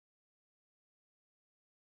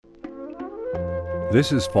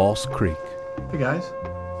This is False Creek. Hey, guys.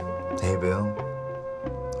 Hey, Bill.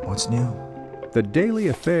 What's new? The daily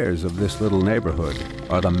affairs of this little neighborhood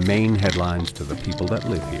are the main headlines to the people that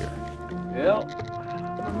live here. Bill,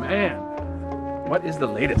 man, what is the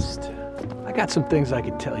latest? I got some things I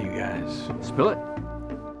could tell you guys. Spill it.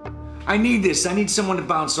 I need this. I need someone to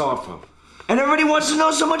bounce off of. And everybody wants to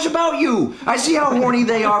know so much about you. I see how horny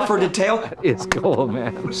they are for detail. It's cool,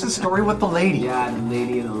 man. What's the story with the lady? Yeah, the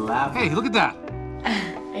lady in the lap. Hey, look at that.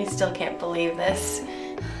 I still can't believe this.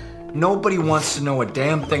 Nobody wants to know a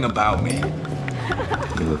damn thing about me.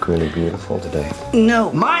 You look really beautiful today.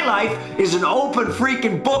 No. My life is an open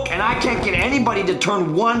freaking book, and I can't get anybody to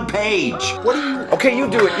turn one page. What are you? Okay, you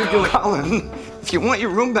do it. You do it. Colin, if you want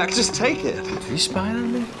your room back, just take it. Are you spying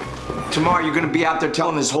on me? Tomorrow, you're gonna be out there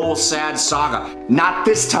telling this whole sad saga. Not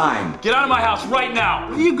this time. Get out of my house right now.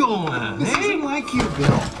 Where are you going? This isn't like you,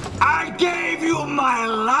 Bill. I gave you my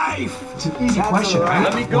life. It's an easy question, right?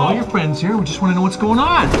 Let me go. All your friends here, we just want to know what's going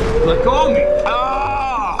on. Let go of me.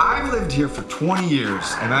 Oh! I've lived here for 20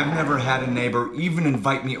 years, and I've never had a neighbor even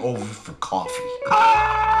invite me over for coffee.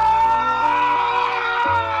 Ah!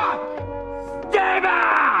 Stay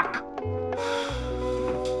back!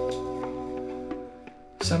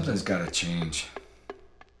 Something's gotta change.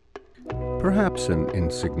 Perhaps an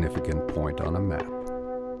insignificant point on a map.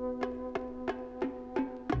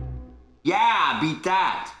 Yeah, beat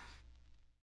that.